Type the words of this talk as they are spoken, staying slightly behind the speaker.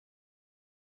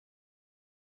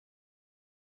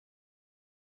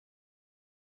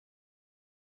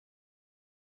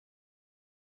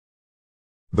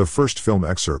The first film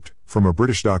excerpt, from a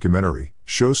British documentary,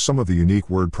 shows some of the unique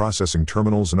word processing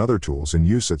terminals and other tools in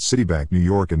use at Citibank, New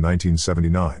York in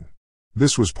 1979.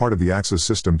 This was part of the AXXA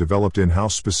system developed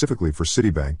in-house specifically for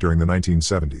Citibank during the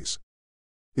 1970s.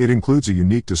 It includes a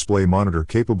unique display monitor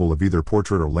capable of either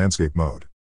portrait or landscape mode.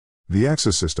 The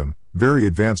AXXA system, very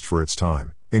advanced for its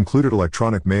time, included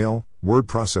electronic mail, word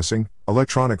processing,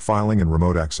 electronic filing and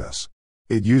remote access.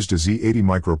 It used a Z80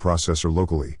 microprocessor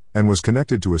locally, and was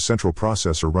connected to a central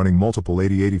processor running multiple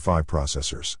 8085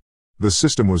 processors. The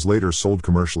system was later sold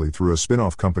commercially through a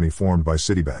spin-off company formed by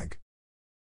Citibank.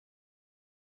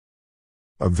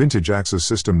 A vintage AXXA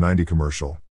System 90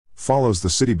 commercial follows the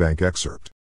Citibank excerpt.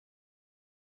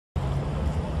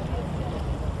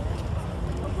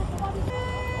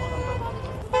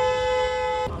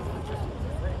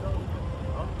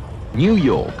 New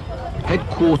York,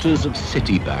 headquarters of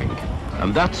Citibank,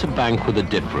 and that's a bank with a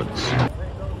difference.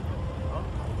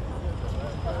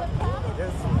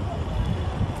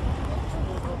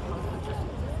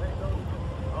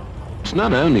 It's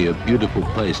not only a beautiful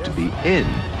place to be in,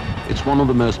 it's one of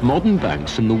the most modern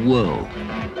banks in the world.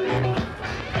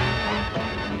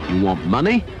 You want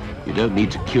money? You don't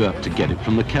need to queue up to get it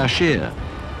from the cashier.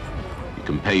 You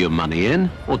can pay your money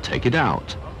in or take it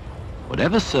out.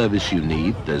 Whatever service you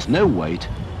need, there's no wait,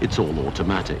 it's all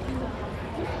automatic.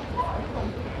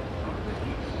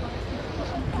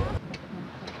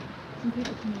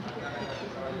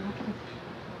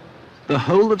 The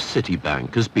whole of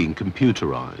Citibank has been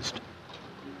computerized.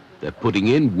 They're putting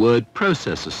in word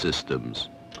processor systems.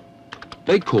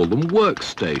 They call them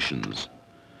workstations.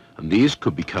 And these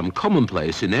could become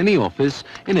commonplace in any office,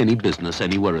 in any business,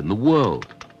 anywhere in the world.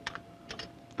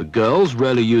 The girls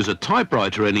rarely use a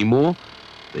typewriter anymore.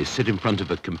 They sit in front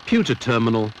of a computer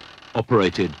terminal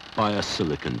operated by a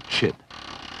silicon chip.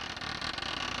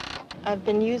 I've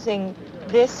been using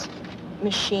this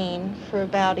machine for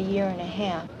about a year and a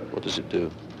half. What does it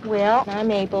do? Well,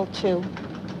 I'm able to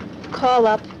call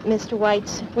up Mr.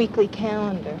 White's weekly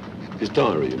calendar. His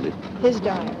diary, you mean? His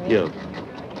diary. Yeah.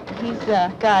 He's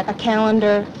got a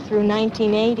calendar through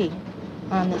 1980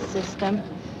 on the system.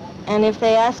 And if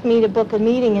they ask me to book a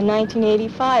meeting in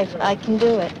 1985, I can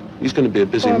do it. He's going to be a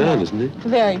busy man, isn't he?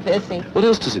 Very busy. What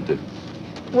else does he do?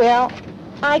 Well,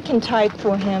 I can type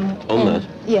for him. On that?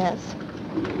 Yes.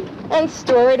 And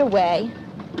store it away.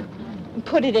 And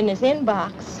put it in his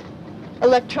inbox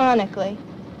electronically.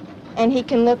 And he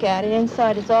can look at it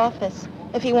inside his office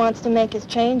if he wants to make his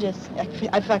changes.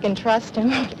 If I can trust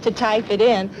him to type it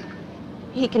in,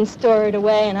 he can store it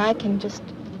away and I can just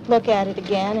look at it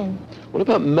again. And what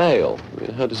about mail? I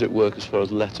mean, how does it work as far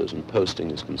as letters and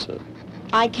posting is concerned?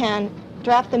 I can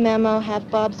draft the memo, have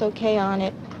Bob's okay on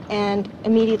it, and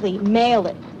immediately mail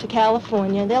it to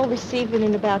California. They'll receive it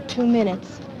in about 2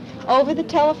 minutes over the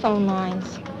telephone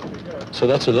lines. So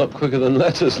that's a lot quicker than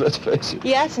letters, let's face it.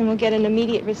 Yes, and we'll get an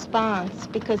immediate response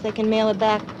because they can mail it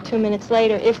back 2 minutes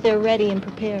later if they're ready and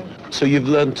prepared. So you've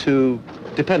learned to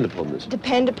depend upon this?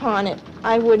 Depend upon it.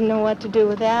 I wouldn't know what to do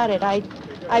without it.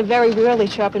 I very rarely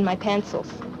sharpen my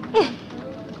pencils.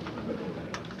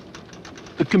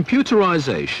 The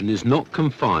computerization is not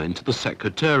confined to the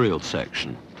secretarial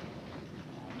section.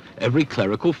 Every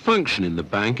clerical function in the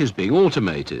bank is being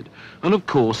automated, and of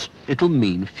course, it'll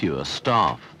mean fewer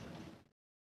staff.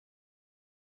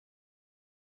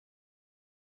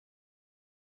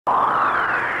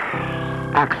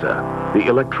 AXXA, the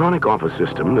electronic office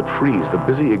system that frees the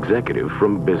busy executive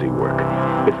from busy work.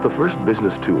 It's the first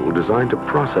business tool designed to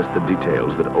process the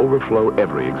details that overflow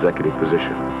every executive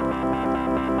position.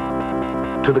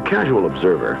 To the casual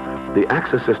observer, the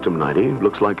AXXA System 90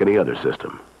 looks like any other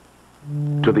system.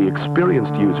 To the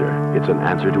experienced user, it's an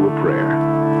answer to a prayer.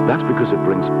 That's because it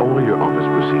brings all your office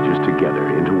procedures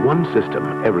together into one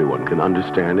system everyone can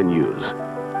understand and use.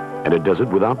 And it does it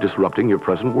without disrupting your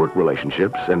present work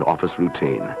relationships and office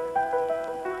routine.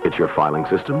 It's your filing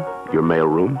system, your mail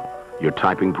room, your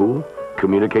typing pool,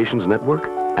 communications network,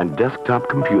 and desktop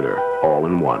computer all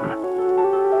in one.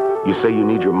 You say you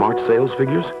need your March sales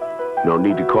figures? No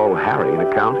need to call Harry in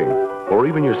accounting, or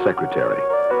even your secretary.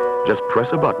 Just press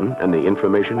a button and the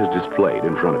information is displayed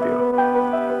in front of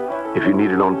you. If you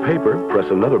need it on paper, press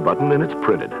another button and it's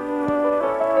printed.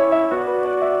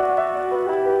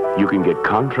 You can get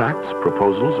contracts,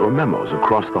 proposals, or memos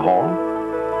across the hall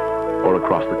or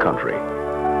across the country.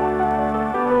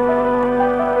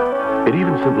 It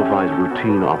even simplifies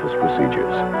routine office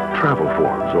procedures. Travel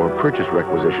forms or purchase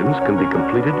requisitions can be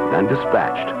completed and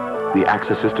dispatched. The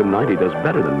AXXA System 90 does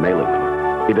better than mailing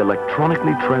them. It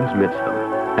electronically transmits them,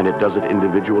 and it does it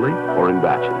individually or in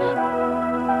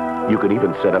batches. You can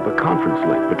even set up a conference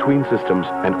link between systems,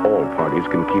 and all parties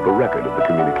can keep a record of the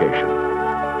communication.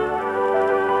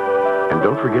 And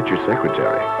don't forget your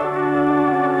secretary.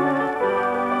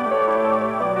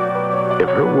 If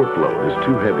her workload is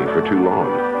too heavy for too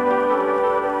long,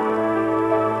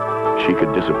 she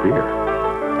could disappear.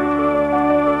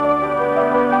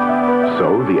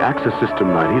 So the AXXA System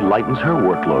 90 lightens her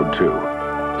workload too.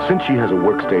 Since she has a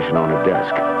workstation on her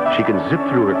desk, she can zip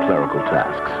through her clerical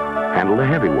tasks, handle the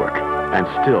heavy work, and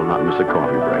still not miss a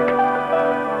coffee break.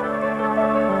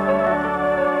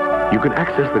 You can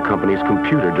access the company's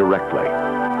computer directly,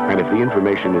 and if the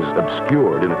information is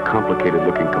obscured in a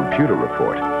complicated-looking computer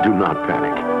report, do not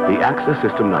panic. The AXXA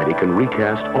System 90 can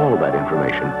recast all that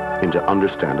information into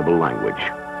understandable language.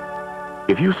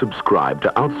 If you subscribe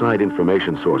to outside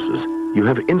information sources, you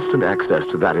have instant access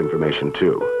to that information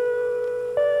too.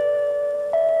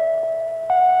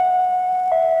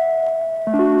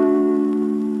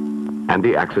 And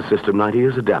the AXXA System 90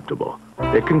 is adaptable.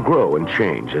 It can grow and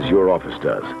change as your office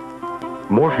does.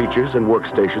 More features and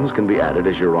workstations can be added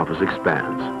as your office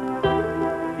expands.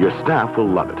 Your staff will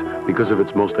love it because of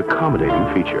its most accommodating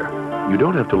feature. You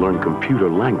don't have to learn computer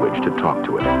language to talk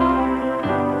to it.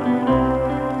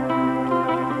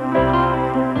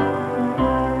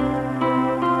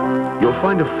 You'll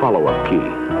find a follow-up key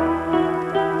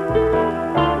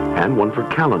and one for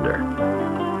calendar.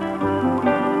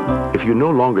 If you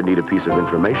no longer need a piece of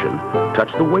information,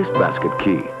 touch the wastebasket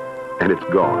key, and it's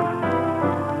gone.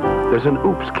 There's an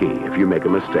oops key if you make a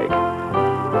mistake.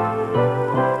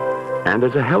 And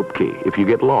there's a help key if you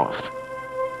get lost.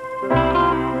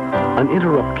 An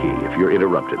interrupt key if you're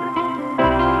interrupted.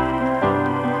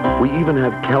 We even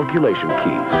have calculation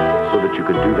keys so that you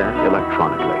can do that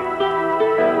electronically.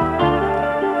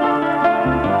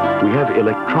 We have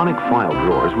electronic file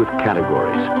drawers with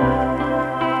categories.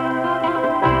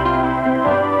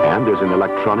 And there's an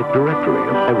electronic directory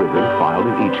of everything filed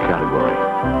in each category.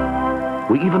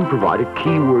 We even provide a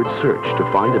keyword search to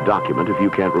find a document if you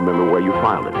can't remember where you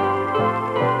filed it.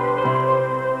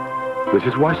 This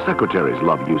is why secretaries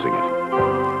love using it.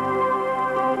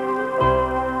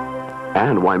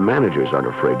 And why managers aren't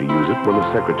afraid to use it when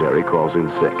the secretary calls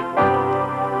in sick.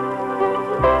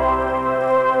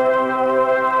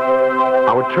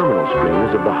 Our terminal screen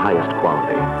is of the highest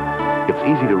quality. It's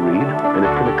easy to read, and it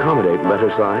can accommodate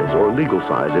letter size or legal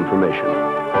size information,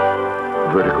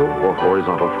 vertical or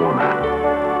horizontal format.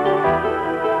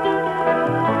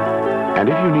 And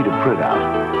if you need a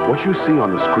printout, what you see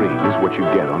on the screen is what you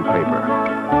get on paper.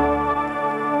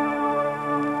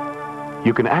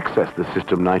 You can access the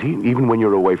System 90 even when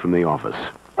you're away from the office,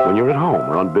 when you're at home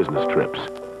or on business trips.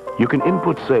 You can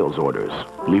input sales orders,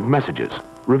 leave messages,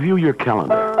 review your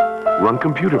calendar, run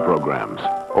computer programs,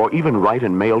 or even write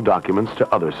and mail documents to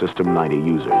other System 90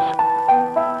 users.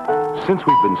 Since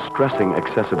we've been stressing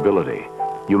accessibility,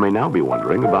 you may now be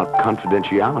wondering about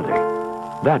confidentiality.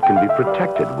 That can be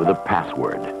protected with a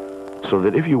password, so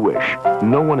that if you wish,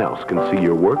 no one else can see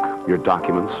your work, your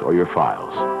documents, or your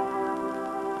files.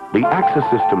 The AXXA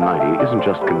System 90 isn't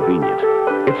just convenient,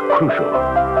 it's crucial,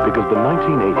 because the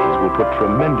 1980s will put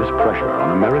tremendous pressure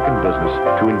on American business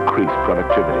to increase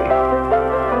productivity.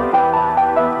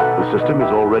 The system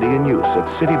is already in use at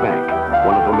Citibank,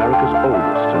 one of America's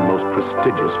oldest and most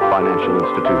prestigious financial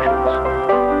institutions.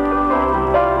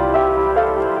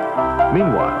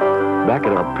 Meanwhile, back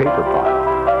at our paper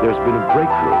pile, there's been a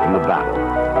breakthrough in the battle.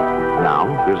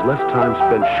 Now, there's less time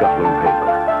spent shuffling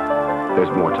paper.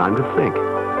 There's more time to think.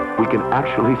 We can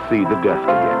actually see the desk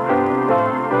again.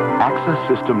 AXXA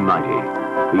System 90,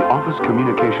 the office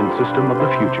communication system of the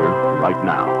future right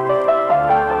now.